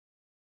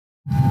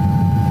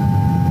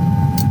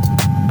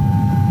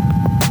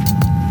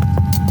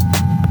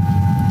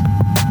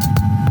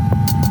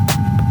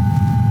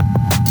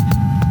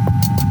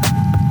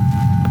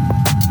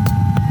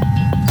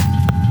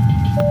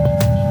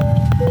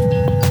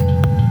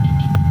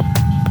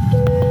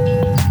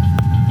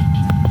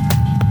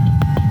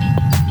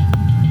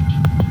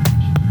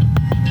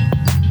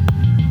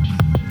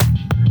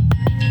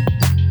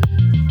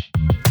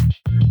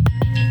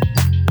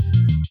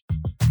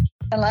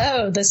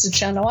This is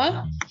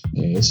Genoa.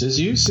 This is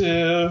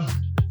Yusuf.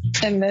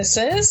 And this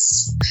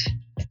is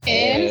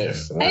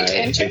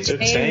Entertainment.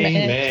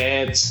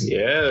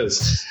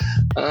 Yes.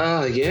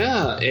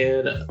 Yeah.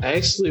 And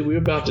actually, we're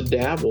about to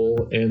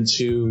dabble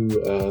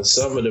into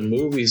some of the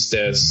movies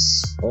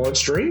that's on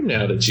stream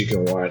now that you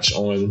can watch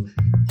on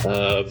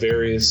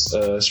various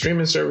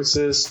streaming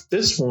services.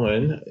 This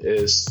one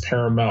is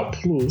Paramount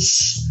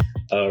Plus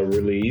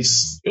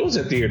release. It was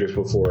in theaters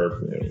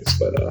before,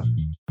 but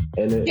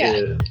and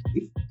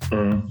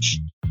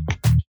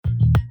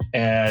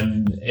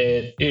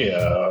it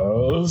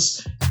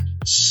is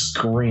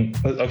Scream.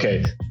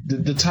 Okay,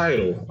 the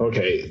title.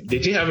 Okay,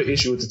 did you have an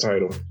issue with the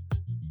title?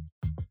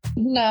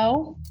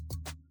 No.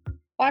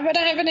 Why would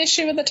I have an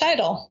issue with the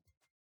title?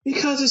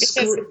 Because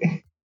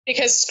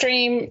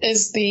Scream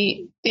is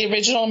the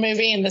original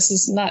movie, and this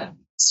is not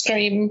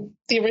Scream,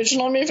 the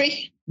original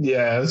movie.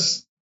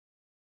 Yes.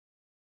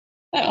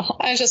 Oh,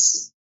 I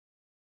guess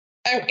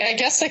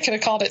I could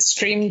have called it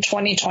Scream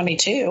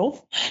 2022.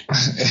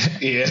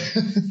 Yeah,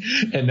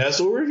 and that's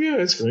what we're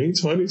reviewing, Scream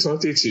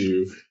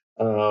 2022.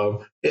 I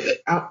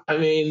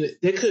mean,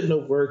 they couldn't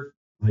have worked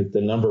like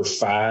the number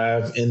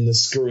 5 in the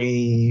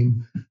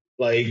Scream.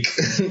 Like,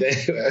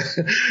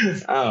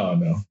 I don't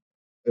know.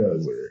 It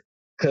was weird.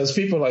 Because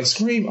people like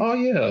Scream, oh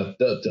yeah,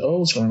 the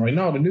old Scream. Like,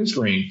 no, the new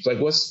Scream. It's like,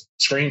 what's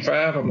Scream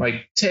 5? I'm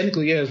like,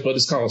 technically yes, but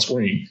it's called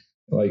Scream.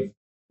 Like,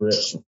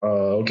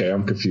 okay,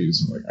 I'm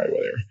confused. I'm like, all right,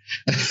 whatever.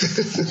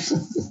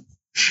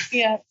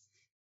 Yeah.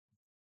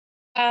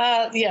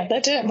 Yeah,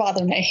 that didn't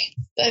bother me.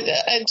 It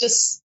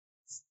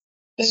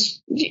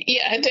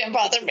didn't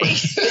bother me.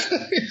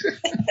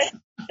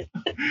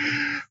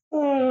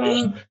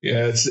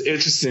 Yeah, it's an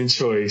interesting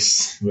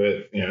choice,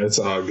 but yeah, it's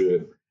all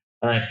good.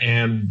 All right,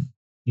 and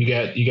you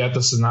got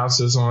the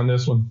synopsis on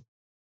this one?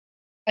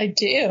 I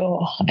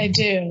do.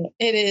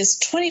 It is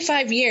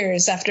 25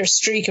 years after a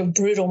streak of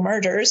brutal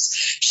murders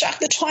shocked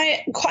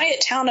the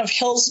quiet town of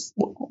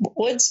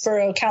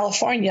Woodsboro,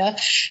 California.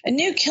 A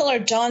new killer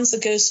dons the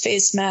ghost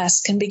face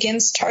mask and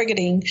begins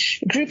targeting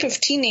a group of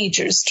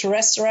teenagers to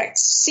resurrect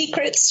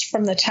secrets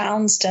from the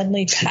town's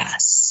deadly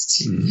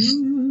past.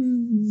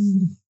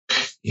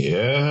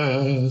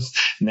 Yes.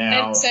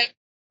 Now,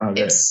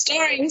 it's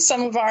starring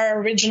some of our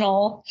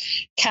original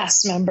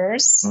cast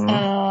members.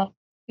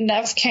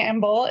 Neve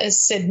Campbell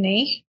is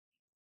Sydney,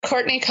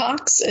 Courtney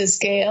Cox is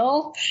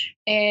Gail,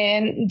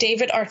 and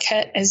David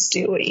Arquette is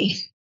Dewey.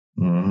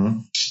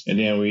 And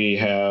then we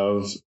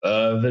have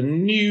the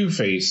new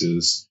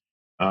faces.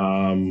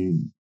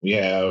 We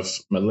have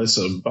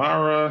Melissa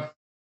Barra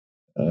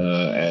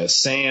as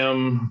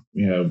Sam.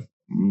 We have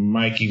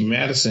Mikey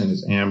Madison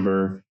as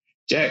Amber,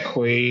 Jack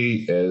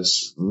Quaid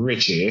as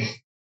Richie.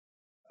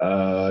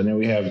 And then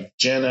we have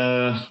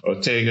Jenna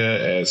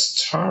Ortega as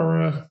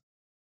Tara.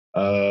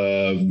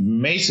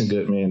 Mason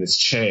Goodman is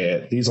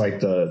Chad. He's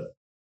like the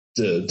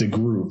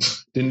group,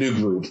 the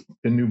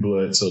new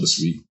blood, so to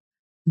speak.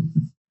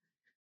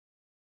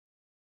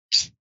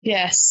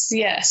 Yes.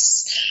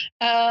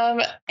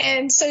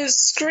 And so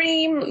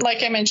Scream,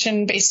 like I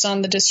mentioned, based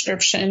on the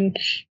description,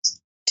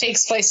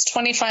 takes place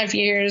 25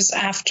 years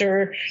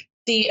after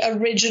the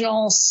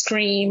original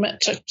Scream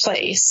took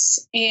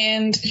place.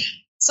 And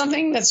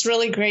something that's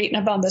really great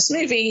about this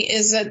movie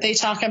is that they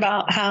talk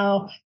about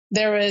how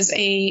there was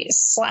a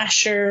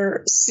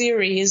slasher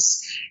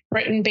series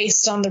written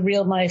based on the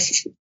real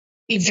life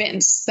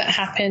events that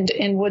happened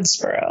in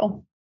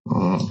Woodsboro.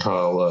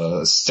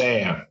 Called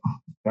Stab.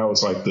 That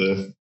was like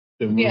the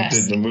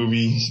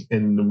movie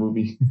in the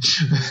movie.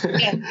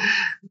 Yeah.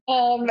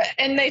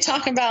 And they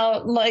talk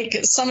about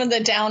like some of the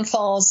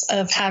downfalls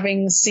of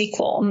having the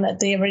sequel, and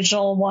that the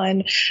original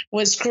one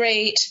was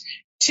great.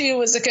 2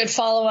 was a good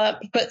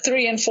follow-up, but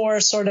 3 and 4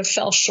 sort of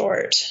fell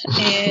short.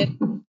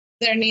 And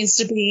there needs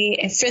to be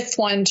a 5th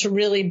one to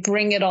really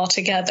bring it all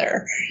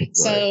together. Right.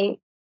 So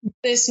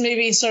this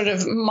movie sort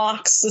of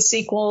mocks the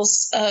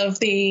sequels of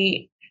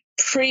the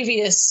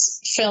previous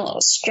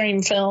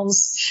Scream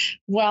films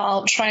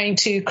while trying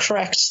to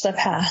correct the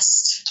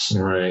past.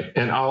 Right.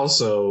 And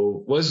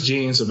also, what's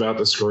genius about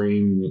the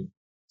Scream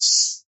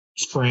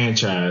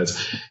franchise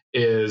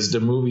is the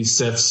movie is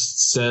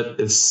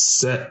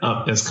set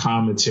up as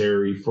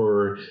commentary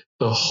for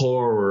the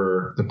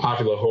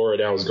popular horror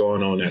that was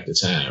going on at the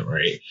time,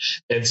 right?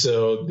 And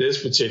so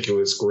this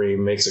particular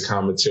Scream makes a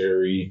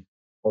commentary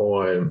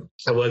on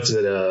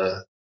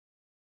the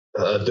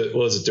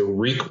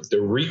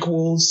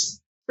requels?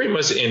 Pretty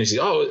much the energy.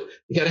 Oh,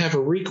 you got to have a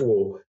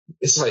requel.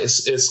 It's like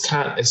it's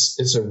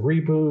a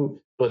reboot,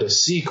 but a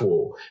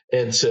sequel.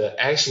 And to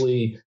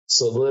actually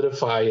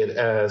solidify it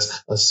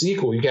as a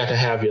sequel, you got to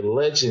have your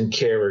legend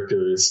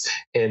characters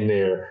in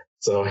there.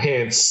 So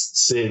hence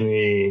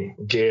Sydney,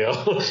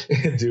 Gail,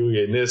 and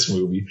Dewey in this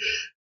movie.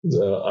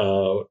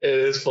 So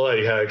it's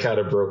funny how it kind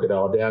of broke it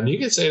all down. You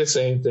can say the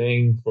same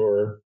thing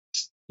for,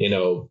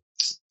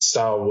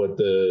 style with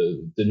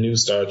the new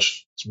Star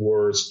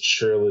Wars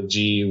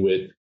trilogy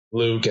with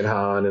Luke and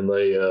Han and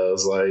Leia.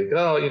 It's like,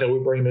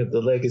 we're bringing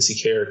the legacy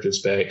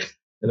characters back.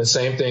 And the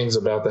same thing's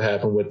about to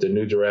happen with the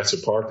new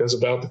Jurassic Park that's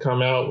about to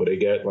come out, where they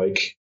get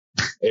like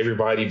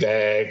everybody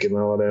back and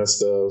all that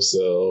stuff.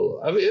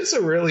 So, I mean, it's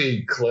a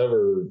really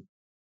clever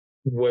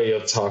way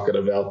of talking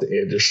about the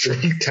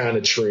industry kind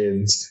of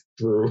trends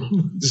through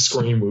the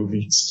Scream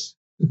movies.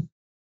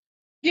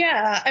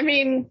 Yeah, I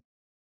mean,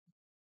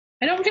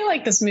 I don't feel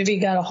like this movie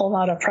got a whole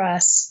lot of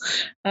press.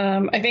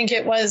 I think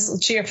it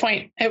was, to your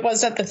point, it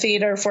was at the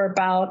theater for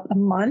about a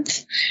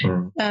month,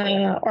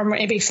 or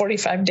maybe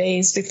 45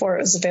 days before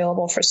it was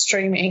available for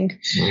streaming.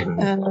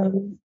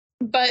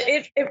 But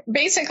it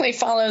basically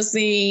follows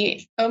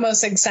the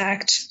almost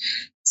exact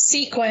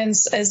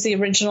sequence as the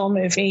original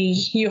movie.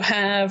 You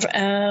have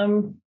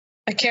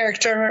a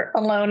character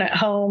alone at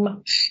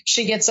home.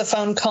 She gets a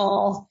phone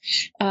call,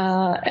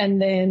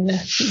 and then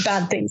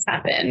bad things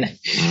happen.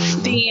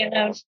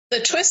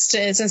 The twist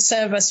is,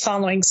 instead of us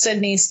following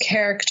Sydney's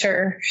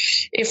character,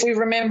 if we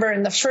remember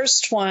in the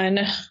first one,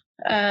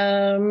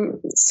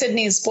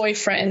 Sydney's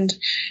boyfriend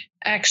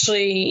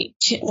actually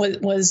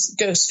was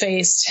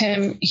ghost-faced,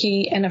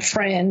 he and a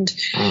friend,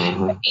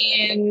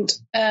 and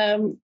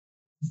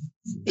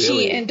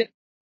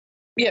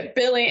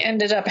Billy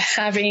ended up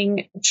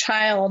having a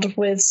child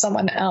with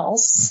someone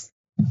else,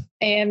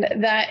 and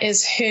that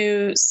is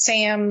who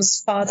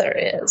Sam's father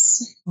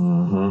is.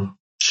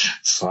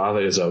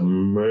 Father is a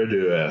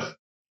murderer.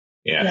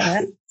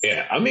 Yeah.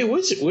 I mean,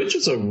 which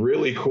is a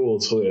really cool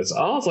twist.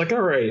 I was like,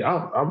 all right,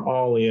 I'm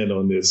all in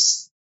on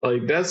this.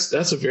 Like, that's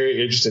a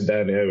very interesting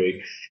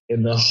dynamic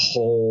in the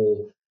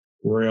whole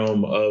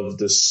realm of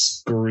the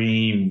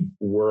Scream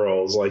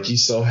worlds. Like, you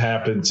so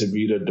happen to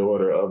be the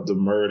daughter of the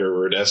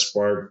murderer that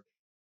sparked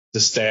the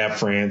Stab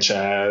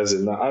franchise,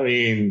 and I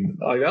mean,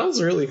 like, that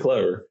was really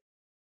clever.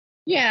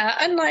 Yeah,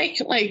 unlike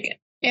like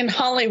in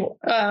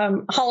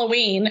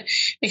Halloween,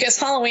 because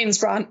Halloween's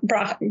brought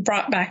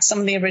back some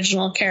of the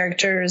original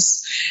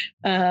characters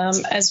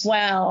as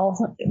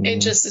well. It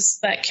just is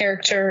that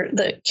character,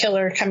 the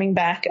killer, coming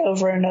back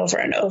over and over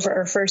and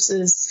over,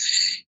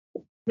 versus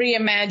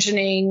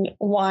reimagining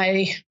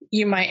why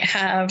you might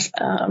have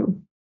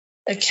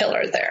a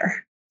killer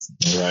there.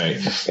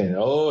 Right.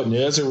 And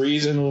there's a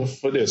reason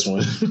for this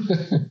one.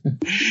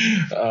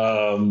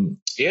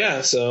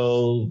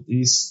 So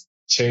these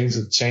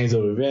chains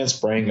of events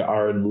bring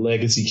our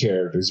legacy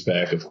characters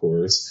back, of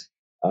course.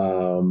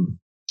 And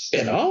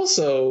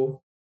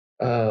also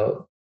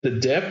the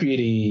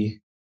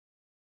deputy,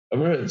 I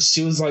remember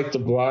she was like the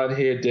blonde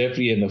haired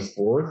deputy in the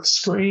fourth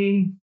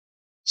Scream.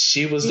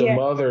 She was the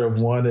mother of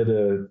one of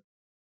the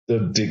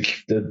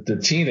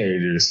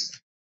teenagers.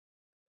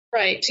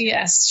 Right.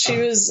 Yes. She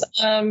was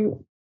the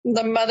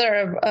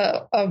mother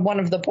of one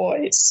of the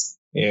boys.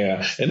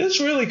 Yeah. And it's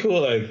really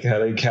cool, like, how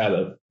they kind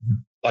of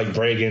like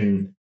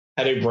bring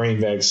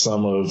back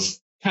some of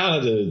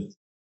kind of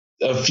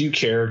a few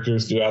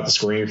characters throughout the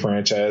Scream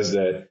franchise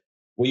that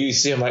when you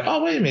see them, like,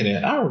 oh, wait a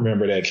minute, I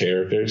remember that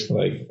character.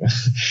 Like,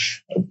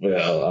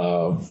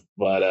 it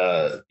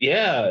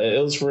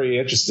was pretty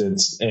interesting.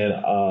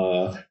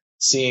 And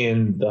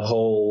seeing the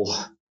whole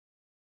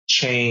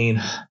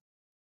chain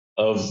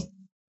of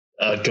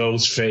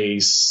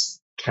Ghostface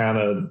kind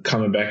of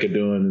coming back and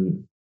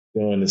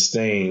doing this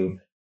thing,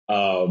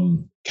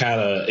 kind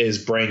of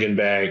is bringing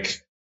back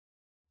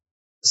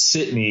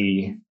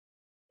Sydney.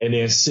 And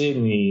then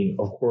Sydney,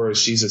 of course,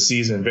 she's a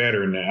seasoned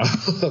veteran now.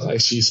 Like,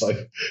 she's like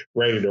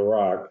ready to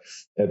rock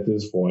at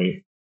this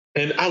point.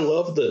 And I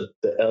love the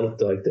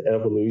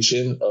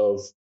evolution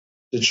of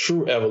the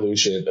true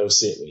evolution of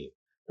Sydney.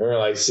 Remember,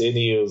 like,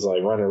 Sydney was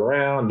like running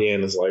around,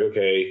 then it's like,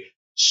 okay,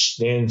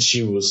 then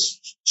she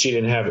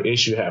didn't have an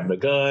issue having a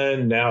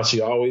gun. Now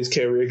she always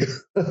carry a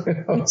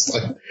gun. I was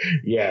like,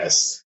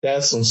 yes,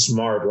 that's some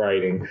smart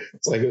writing.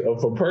 It's like,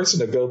 for a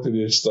person to go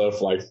through this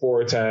stuff like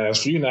 4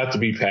 times, for you not to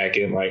be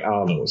packing, like, I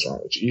don't know what's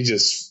wrong with you. You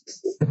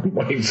just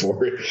wait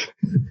for it.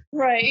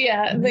 Right.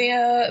 Yeah.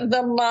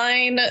 The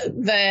line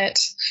that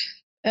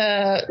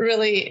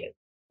really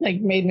like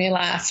made me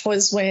laugh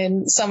was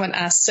when someone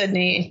asked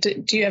Sydney,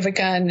 do you have a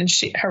gun? And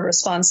her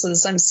response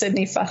was, I'm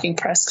Sydney fucking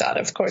Prescott.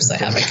 Of course I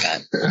have a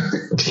gun.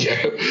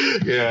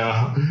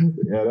 Yeah.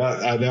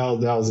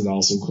 That was an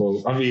awesome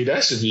quote. I mean,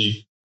 that should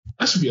be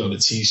on a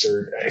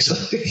t-shirt,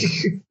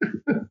 actually.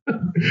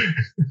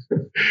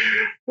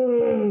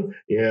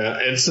 Yeah.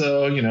 And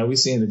so, we're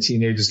seeing the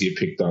teenagers get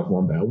picked off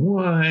one by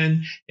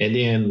one. And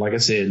then, like I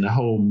said, in the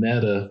whole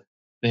meta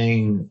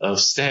thing of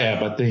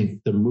Stab, I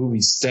think the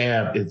movie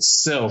Stab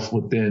itself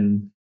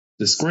within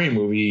the Scream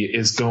movie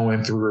is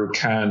going through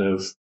kind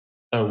of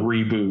a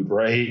reboot,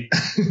 right?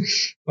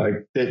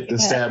 Like the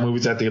Stab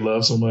movies that they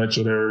love so much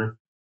with her.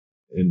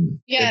 And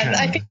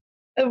I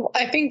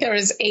think there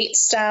was 8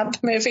 Stab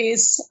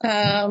movies.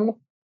 And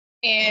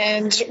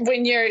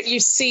when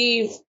you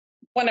see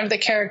one of the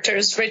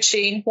characters,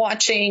 Richie,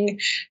 watching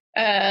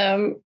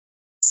Stab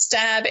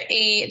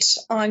 8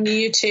 on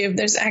YouTube,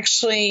 there's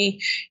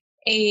actually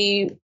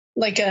a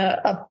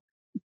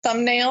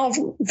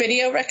thumbnail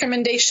video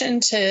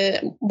recommendation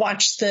to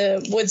watch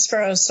the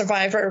Woodsboro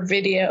Survivor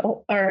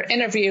video or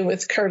interview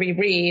with Kirby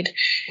Reed,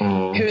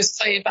 who is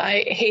played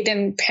by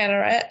Hayden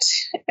Panettiere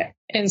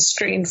in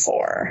Scream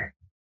 4.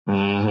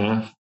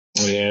 Mm-hmm.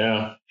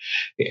 Yeah.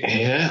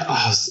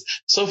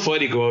 So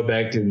funny going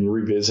back and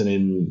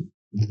revisiting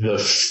the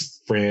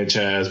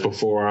franchise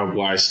before I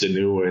watched the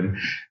new one.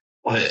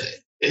 I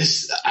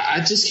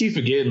just keep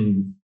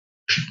forgetting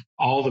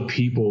all the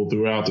people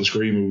throughout the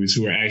Scream movies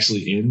who are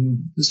actually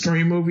in the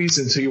Scream movies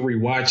until you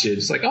rewatch it.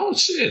 It's like, oh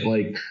shit,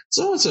 like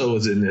so and so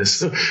was in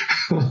this, and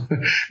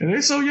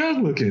they're so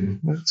young looking.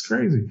 That's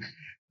crazy.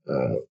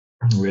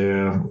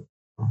 Yeah.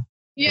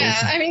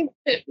 I mean,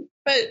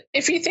 but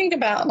if you think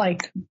about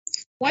like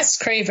Wes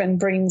Craven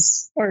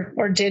brings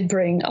or did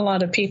bring a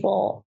lot of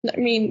people. I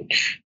mean,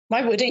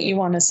 why wouldn't you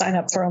want to sign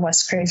up for a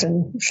Wes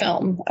Craven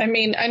film? I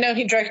mean, I know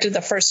he directed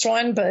the first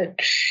one, but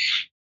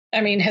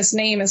I mean, his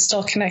name is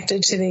still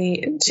connected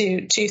to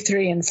 2,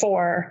 3, and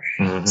 4.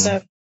 Mm-hmm.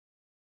 So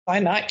why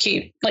not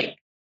keep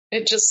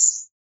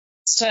it's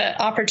an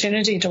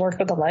opportunity to work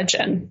with a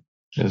legend.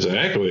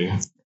 Exactly.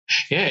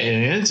 Yeah,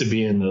 and to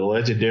be in the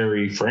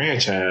legendary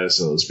franchise,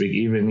 so to speak.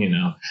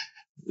 Even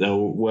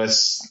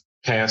Wes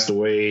passed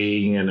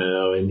away,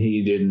 and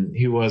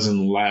he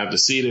wasn't alive to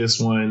see this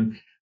one.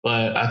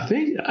 But I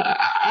think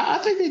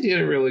they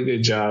did a really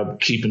good job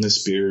keeping the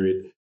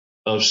spirit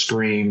of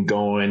Scream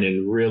going,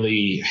 and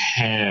really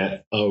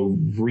had a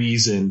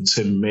reason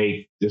to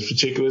make this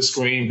particular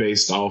Scream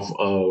based off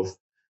of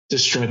the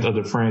strength of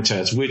the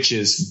franchise, which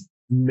is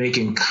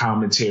making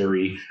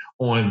commentary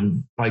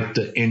on like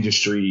the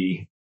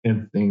industry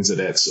and things of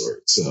that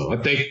sort. So I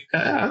think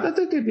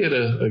they did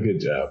a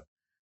good job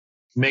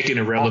making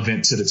it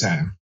relevant to the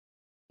time.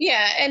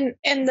 Yeah,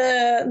 and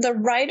the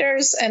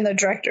writers and the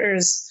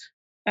directors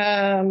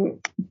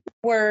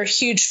were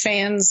huge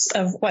fans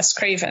of Wes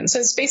Craven. So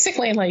it's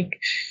basically like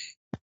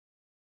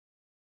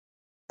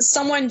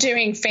someone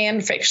doing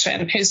fan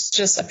fiction who's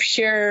just a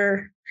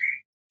pure,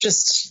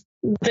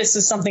 this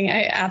is something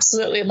I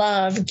absolutely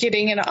love,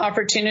 getting an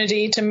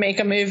opportunity to make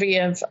a movie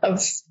of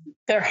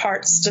their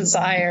heart's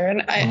desire.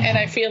 And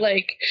I feel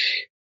like,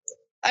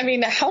 I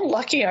mean, how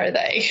lucky are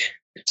they?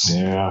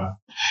 Yeah,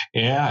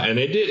 and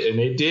they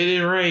did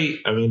it right.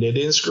 I mean, they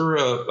didn't screw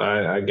up.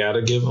 I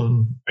gotta give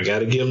them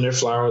their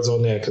flowers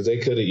on that, because they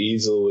could have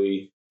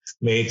easily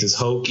made this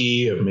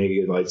hokey or make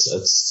it like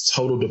a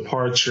total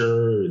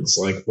departure. It's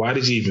like, why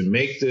did you even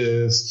make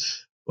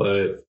this?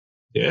 But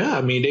yeah,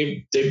 I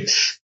mean, they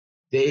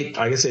like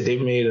I said, they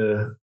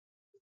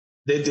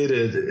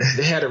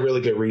had a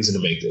really good reason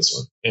to make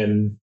this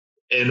one,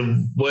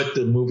 and what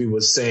the movie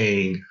was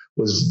saying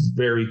was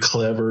very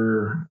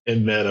clever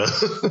and meta.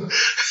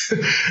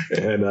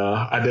 And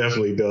I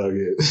definitely dug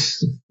it.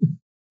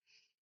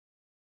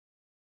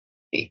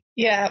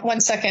 Yeah,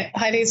 1 second.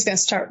 Heidi's going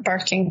to start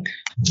barking.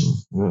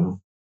 When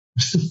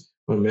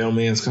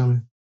mailman's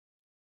coming?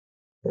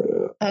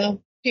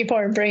 People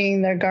are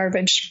bringing their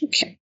garbage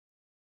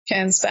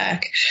cans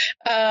back.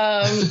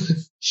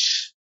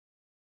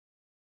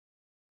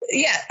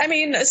 Yeah, I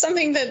mean,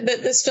 something that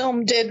this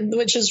film did,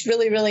 which is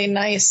really, really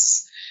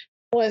nice,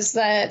 was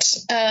that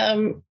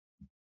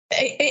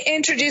it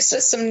introduced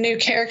us some new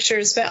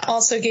characters, but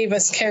also gave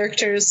us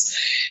characters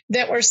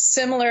that were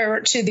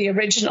similar to the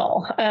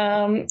original,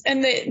 and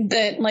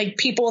that like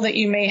people that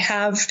you may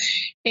have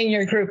in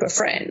your group of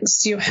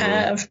friends. You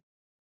have,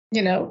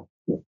 the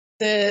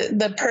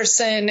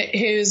person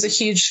who's a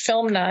huge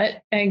film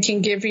nut and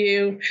can give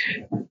you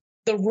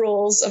the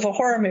rules of a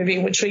horror movie,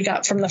 which we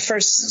got from the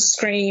first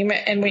Scream,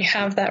 and we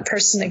have that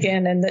person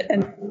again.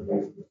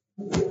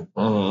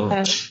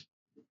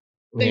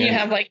 Then you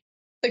have like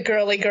the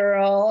girly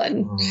girl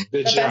and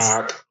the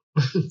jock.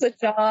 The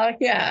jock,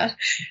 yeah.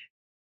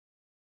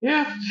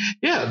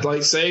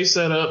 Like same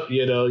setup.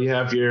 You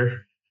have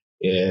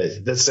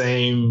the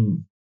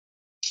same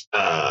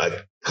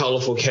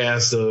colorful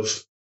cast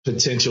of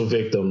potential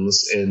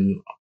victims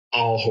in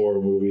all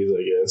horror movies,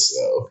 I guess.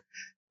 So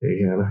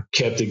they kind of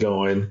kept it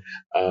going,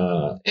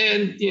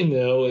 and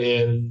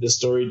the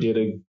story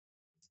did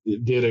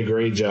a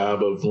great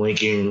job of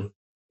linking,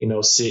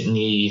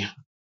 Sidney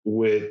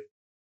with,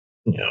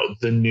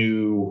 the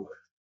new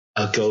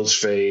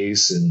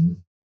Ghostface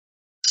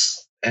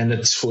and the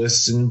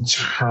twists and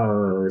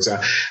turns.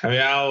 I mean,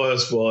 I don't want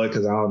to spoil it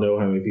because I don't know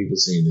how many people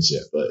seen this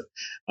yet, but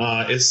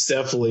it's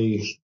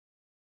definitely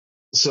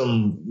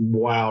some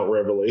wild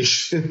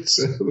revelations.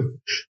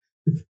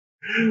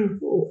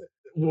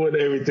 When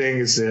everything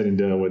is said and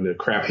done, when the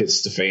crap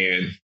hits the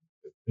fan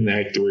in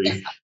Act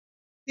 3.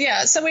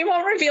 Yeah, so we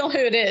won't reveal who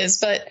it is,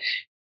 but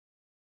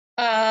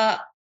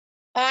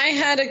I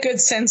had a good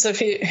sense of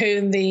who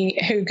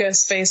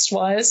Ghostface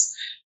was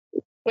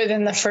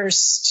within the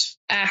first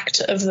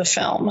act of the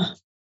film.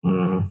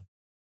 Mm-hmm.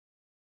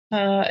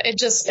 It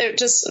just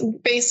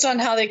based on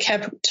how they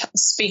kept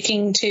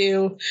speaking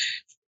to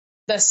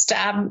the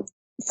Stab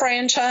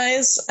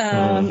franchise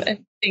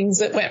and things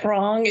that went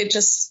wrong, it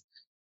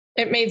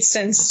made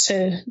sense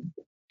to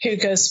who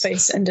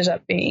Ghostface ended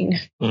up being.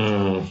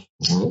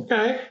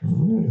 Okay.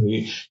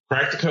 We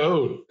cracked the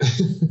code.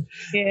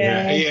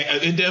 Yeah. Yeah,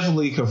 it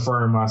definitely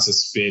confirmed my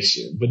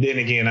suspicion. But then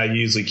again, I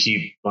usually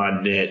keep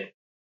my net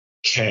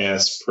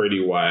cast pretty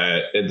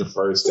wide at the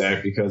first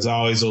act because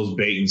always those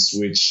bait and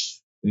switch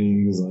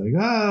things like,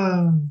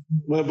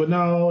 but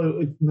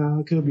no,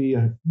 it could be,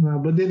 no,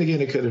 but then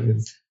again, it could have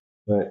been.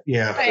 But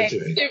yeah. Right.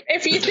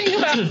 If you think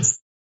about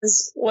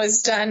this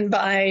was done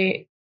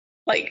by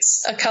like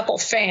a couple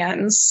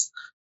fans,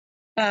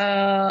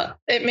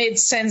 it made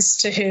sense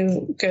to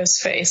who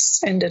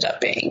Ghostface ended up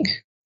being.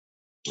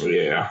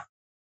 Yeah.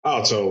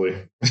 Oh,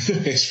 totally.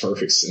 Makes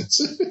perfect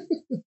sense.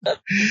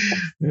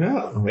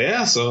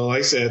 Yeah. So, like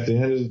I said, at the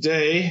end of the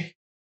day,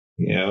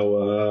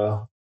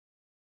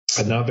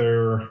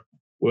 another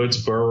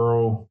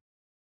Woodsboro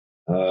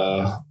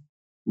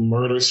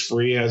murder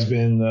spree has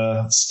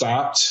been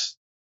stopped,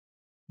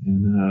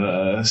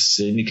 and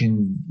Sidney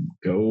can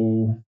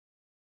go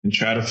and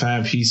try to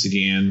find peace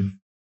again.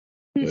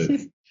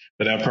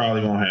 But that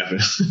probably won't happen.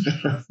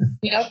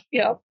 Yep.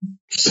 Yeah.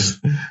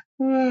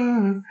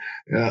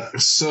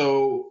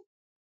 So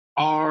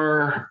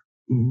our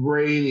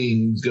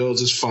ratings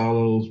goes as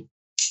follows.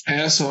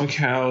 Ass on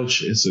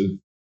Couch is a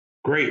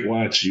great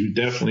watch. You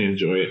definitely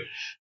enjoy it.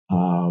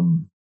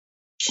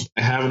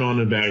 Have it on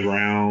the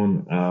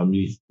background.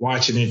 You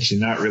watching it, you're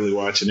not really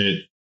watching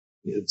it.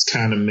 It's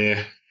kind of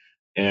meh.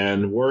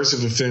 And Worst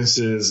of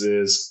Offenses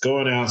is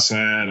going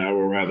outside. I would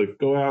rather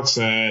go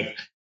outside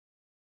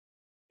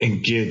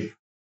and get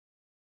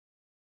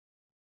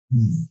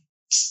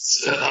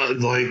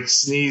like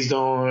sneezed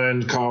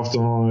on, coughed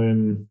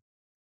on,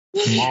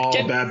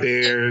 mauled by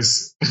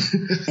bears.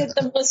 Get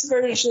the most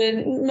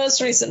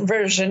recent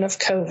version of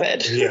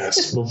COVID.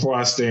 Yes, before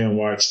I stay and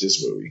watch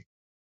this movie.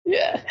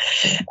 Yeah.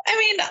 I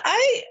mean,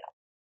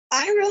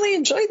 I really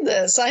enjoyed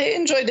this. I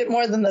enjoyed it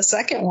more than the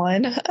second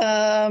one.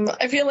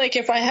 I feel like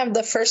if I have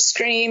the first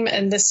Scream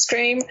and this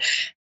Scream,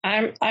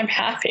 I'm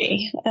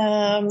happy.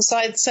 So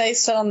I'd say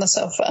sit on the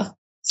sofa.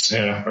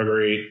 Yeah,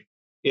 agreed.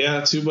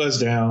 Yeah, 2 buzz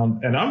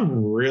down, and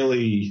I'm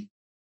really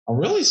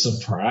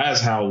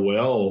surprised how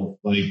well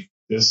like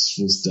this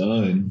was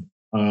done.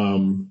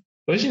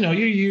 But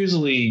you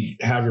usually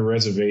have your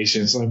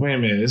reservations. Like, wait a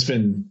minute, it's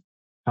been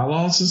how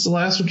long since the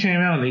last one came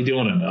out, and they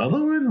doing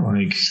another one?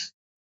 Like,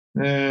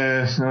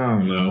 I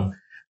don't know.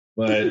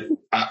 But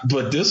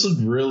but this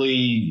would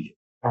really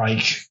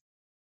like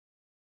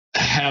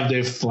have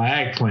their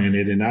flag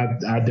planted, and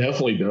I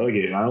definitely dug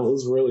it. It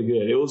was really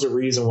good. It was a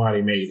reason why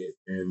they made it,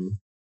 and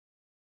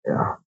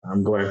yeah,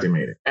 I'm glad they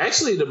made it.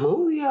 Actually, the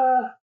movie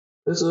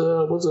was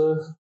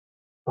a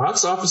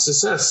box office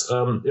success.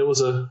 It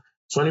was a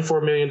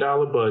 $24 million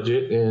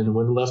budget, and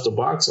when it left the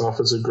box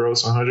office, it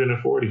grossed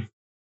 140.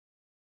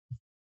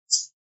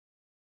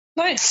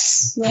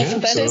 Nice.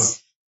 That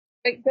is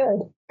quite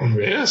good.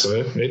 Yeah, so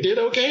it did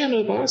okay in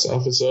the box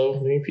office. So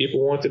many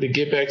people wanted to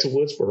get back to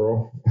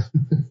Woodsboro.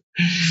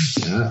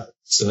 Yeah.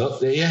 So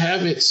there you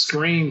have it.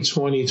 Scream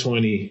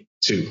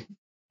 2022.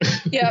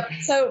 Yep.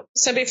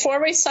 So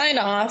before we sign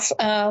off,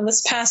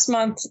 this past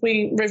month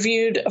we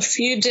reviewed a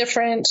few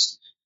different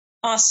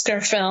Oscar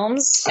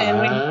films,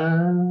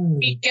 and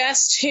we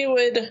guessed who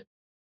would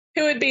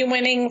be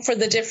winning for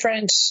the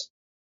different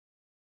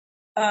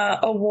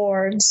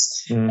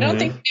awards. I don't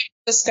think we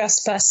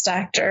discussed Best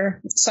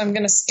Actor, so I'm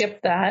going to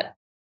skip that.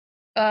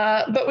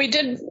 But we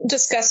did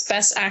discuss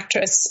Best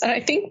Actress, and I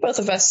think both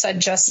of us said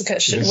Jessica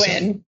should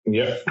win.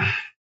 Yep.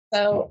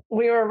 So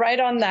we were right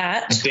on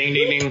that. Ding,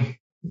 ding, ding.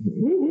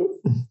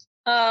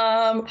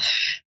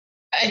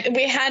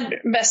 We had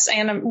best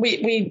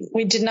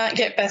we did not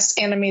get Best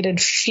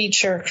Animated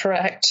Feature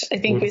correct. I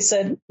think we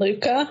said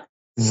Luca.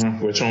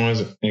 Mm-hmm. Which one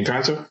was it?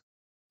 Encanto?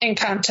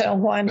 Encanto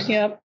won.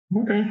 Yep.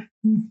 Okay.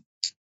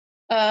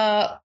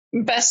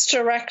 Best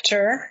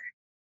Director.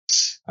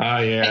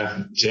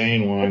 Yeah,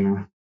 Jane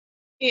won.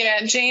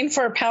 Yeah, Jane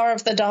for Power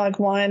of the Dog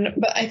won,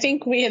 but I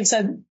think we had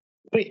said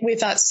we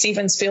thought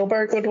Steven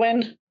Spielberg would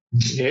win.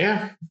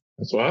 Yeah,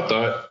 that's what I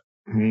thought.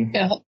 Mm-hmm.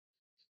 Yeah.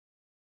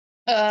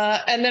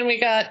 And then we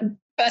got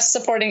Best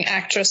Supporting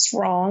Actress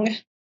wrong.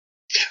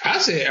 I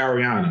said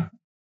Ariana.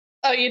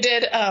 Oh, you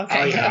did? Oh,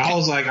 okay. I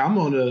was like, I'm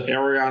on the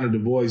Ariana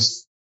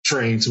DeBois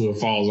train till it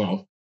falls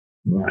off.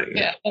 Right.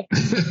 Yeah.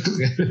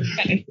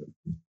 Okay.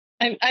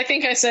 And I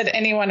think I said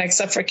anyone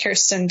except for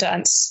Kirsten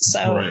Dunst.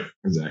 So right,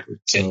 exactly.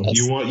 So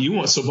you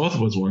want so both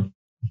of us won.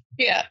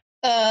 Yeah.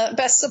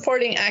 Best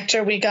Supporting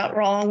Actor we got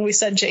wrong. We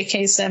said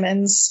J.K.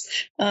 Simmons,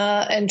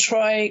 and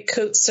Troy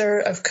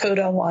Kotsur of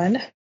Coda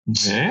won.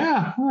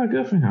 Yeah,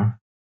 good for him.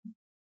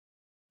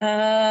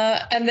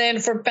 And then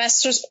for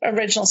Best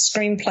Original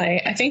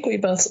Screenplay, I think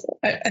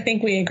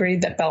we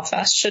agreed that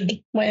Belfast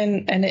should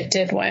win, and it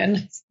did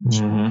win.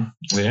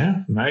 Mm-hmm.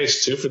 Yeah,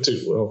 nice. 2 for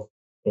 2. Well,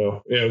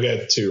 yeah, we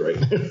got 2 right.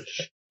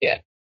 Yeah.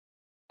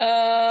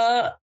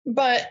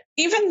 But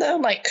even though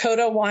like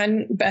Coda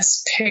won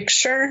Best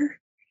Picture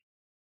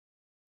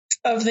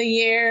of the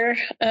year,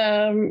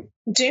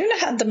 Dune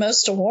had the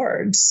most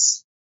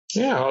awards.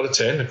 Yeah, all the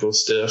technical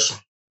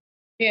stuff.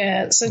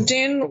 Yeah, so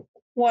Dune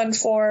won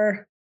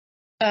for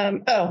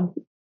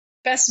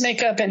best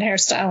makeup and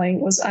hairstyling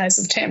was Eyes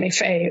of Tammy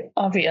Faye,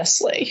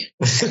 obviously.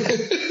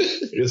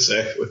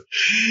 Exactly.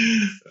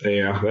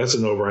 Yeah, that's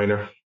a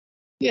no-brainer.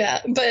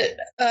 Yeah, but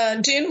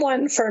Dune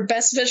won for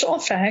best visual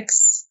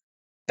effects,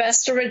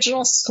 best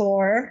original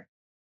score,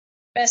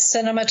 best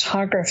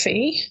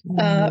cinematography,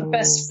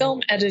 best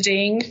film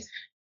editing,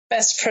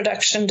 best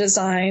production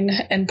design,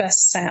 and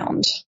best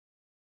sound.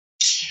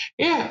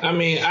 Yeah, I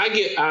mean, I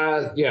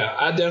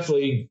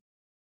definitely,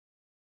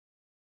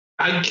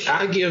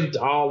 I give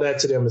all that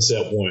to them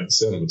except one,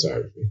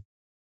 cinematography.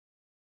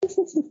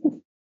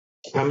 The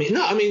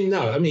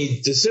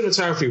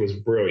cinematography was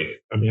brilliant.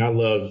 I mean, I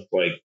love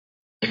like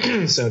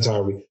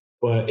cinematography,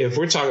 but if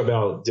we're talking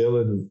about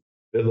Dylan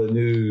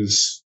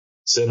Villeneuve's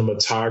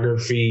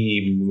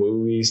cinematography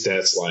movies,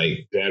 that's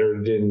like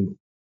better than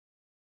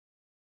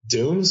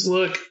Dune's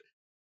look,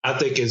 I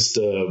think it's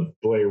the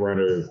Blade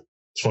Runner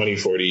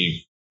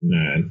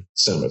 2049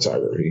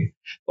 cinematography.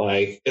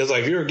 Like, it's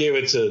like if you were give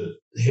it to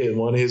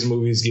one of his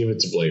movies, give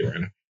it to Blade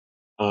Runner.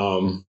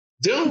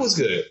 Dune was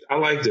good. I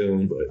like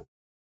Dune, but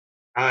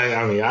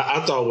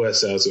I thought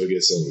Wes Anderson would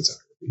get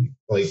cinematography.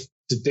 Like,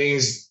 the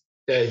things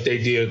that they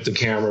did with the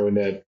camera in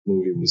that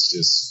movie was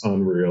just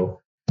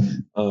unreal.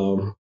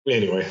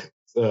 Anyway,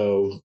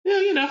 so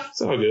yeah,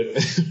 it's all good.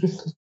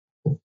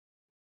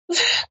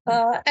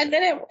 And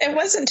then it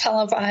wasn't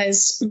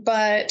televised,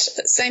 but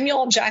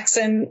Samuel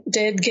Jackson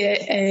did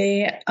get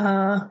a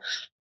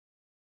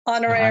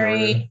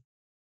honorary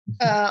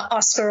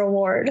Oscar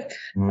award,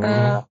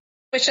 and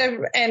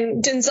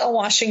Denzel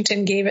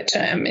Washington gave it to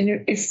him.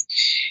 And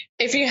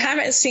if you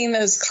haven't seen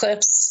those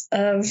clips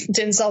of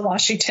Denzel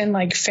Washington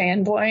like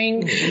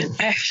fanboying,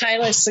 I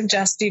highly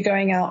suggest you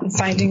going out and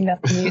finding them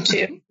on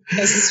YouTube,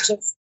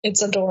 because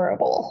it's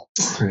adorable.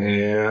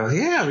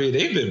 Yeah. I mean,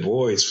 they've been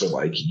boys for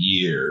like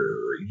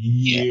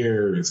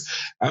years.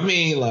 I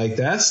mean, like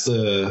that's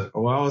like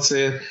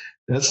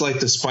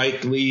the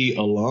Spike Lee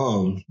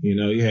alum.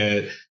 You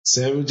had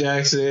Samuel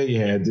Jackson, you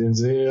had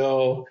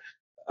Denzel,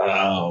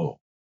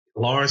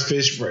 Lawrence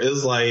Fishburne. It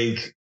was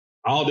like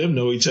all of them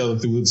know each other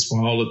through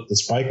the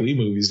Spike Lee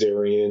movies they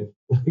were in.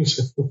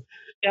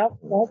 Yep.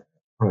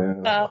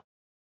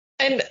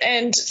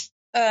 And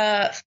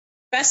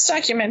best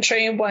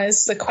documentary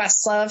was The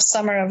Questlove,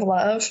 Summer of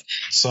Love.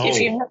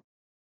 Summer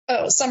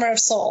of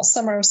Soul.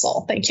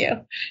 Thank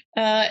you.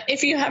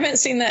 If you haven't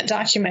seen that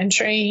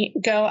documentary,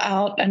 go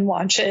out and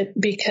watch it,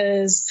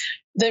 because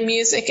the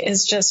music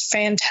is just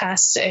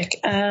fantastic.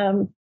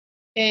 In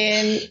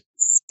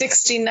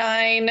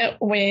 1969,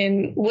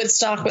 when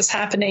Woodstock was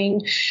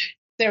happening,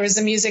 there was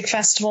a music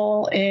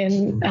festival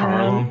in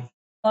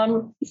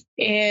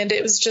and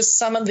it was just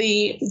some of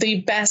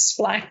the best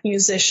Black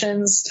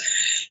musicians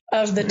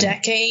of the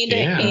decade.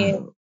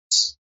 And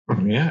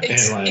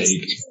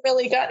it's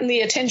really gotten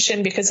the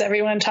attention because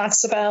everyone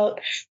talks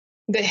about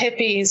the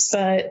hippies,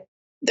 but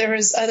there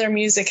was other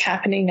music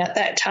happening at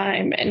that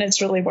time, and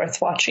it's really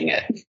worth watching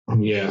it.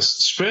 Yes,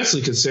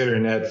 especially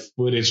considering that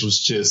footage was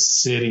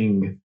just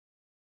sitting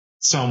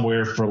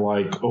somewhere for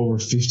like over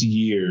 50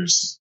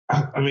 years.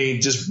 I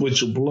mean,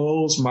 which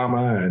blows my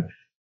mind.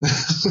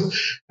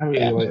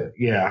 But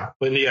yeah,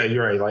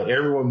 you're right. Like,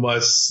 everyone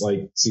must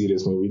like see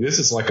this movie. This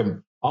is like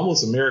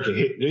almost American.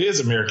 It is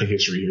American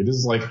history here. This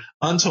is like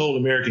untold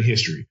American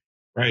history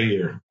right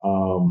here.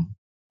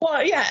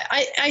 Well, yeah,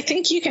 I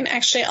think you can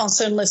actually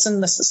also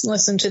listen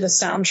to the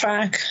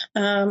soundtrack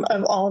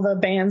of all the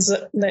bands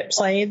that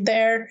played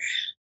there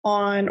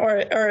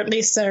or at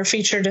least they're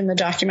featured in the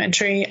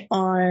documentary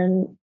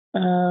on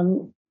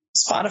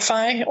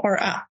Spotify or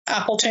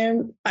Apple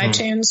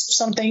iTunes,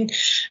 something.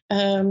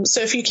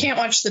 So if you can't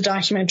watch the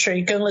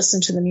documentary, go listen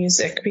to the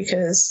music,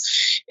 because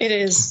it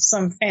is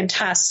some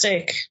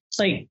fantastic,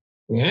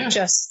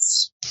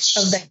 just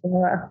of that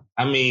era.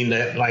 I mean,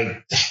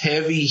 like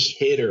heavy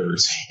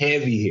hitters.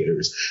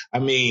 I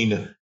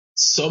mean,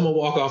 someone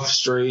walk off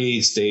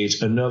the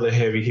stage, another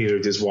heavy hitter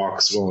just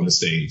walks on the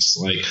stage.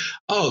 Like,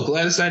 oh,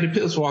 Gladys Knight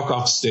Pills walk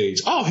off the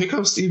stage. Oh, here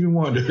comes Stevie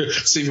Wonder.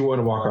 Stevie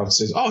Wonder walk off the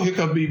stage. Oh, here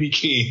comes B.B.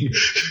 King.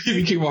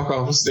 B.B. King walk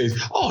off the stage.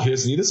 Oh,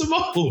 here's Nina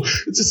Simone.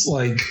 It's just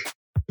like,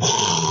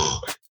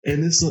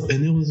 and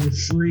it was a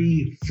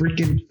free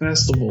freaking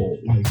festival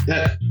like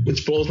that,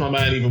 which blows my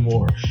mind even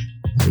more.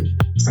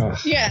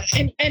 Yeah,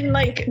 and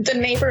like the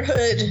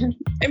neighborhood.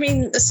 I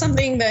mean,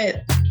 something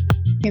that,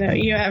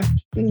 you have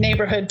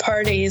neighborhood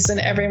parties and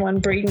everyone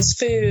brings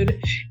food.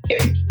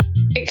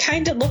 It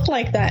kind of looked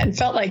like that and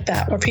felt like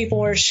that, where people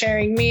were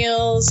sharing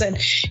meals, and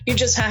you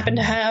just happen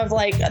to have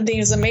like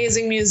these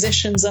amazing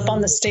musicians up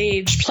on the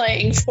stage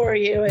playing for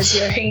you as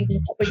you're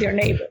hanging out with your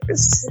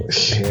neighbors.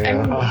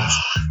 Yeah.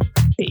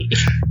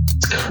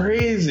 It's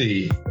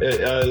crazy.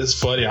 It's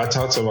funny. I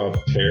talked to my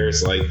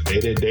parents, like they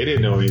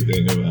didn't know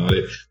anything about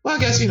it. Well, I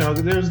guess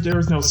there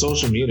was no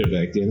social media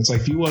back then. It's like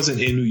if you wasn't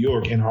in New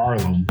York, in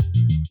Harlem,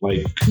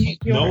 like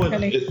no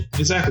one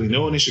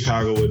in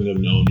Chicago wouldn't have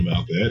known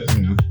about that.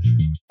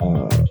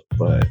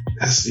 But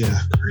that's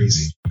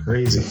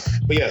crazy.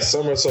 But yeah,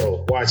 Summer of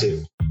Soul, watch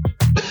it.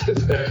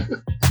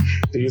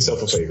 Do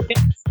yourself a favor.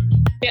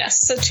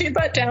 Yes, so 2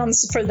 butt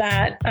downs for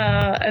that,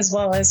 as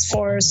well as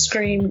for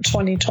Scream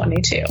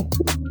 2022.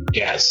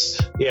 Yes.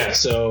 Yeah,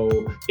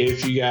 so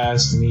if you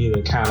guys need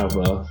a kind of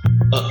a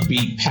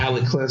upbeat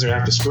palate cleanser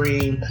after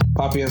Scream,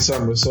 pop in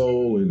Summer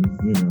Soul and,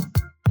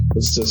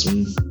 listen to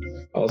some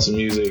awesome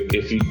music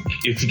if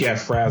you got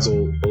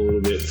frazzled a little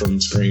bit from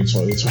Scream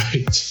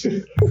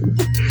 2022.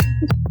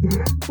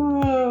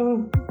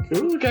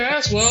 Cool,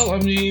 guys. Well, I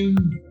mean,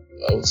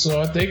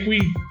 so I think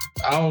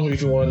I don't know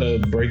if you want to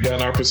break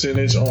down our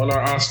percentage on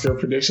our Oscar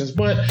predictions,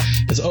 but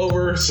it's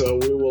over, so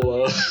we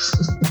will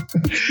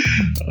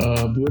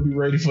we'll be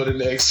ready for the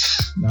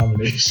next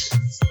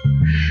nominations.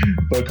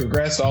 But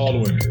congrats to all the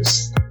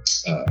winners.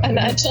 And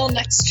until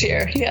next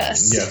year,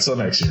 yes. Yeah, until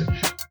next year.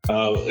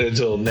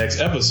 Until next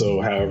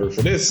episode, however,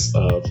 for this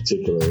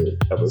particular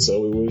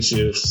episode, we wish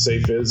you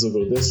safe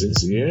physical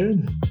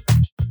distancing.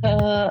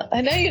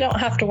 I know you don't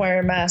have to wear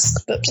a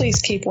mask, but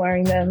please keep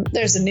wearing them.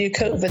 There's a new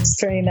COVID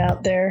strain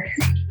out there.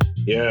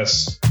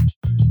 Yes.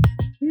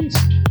 Peace.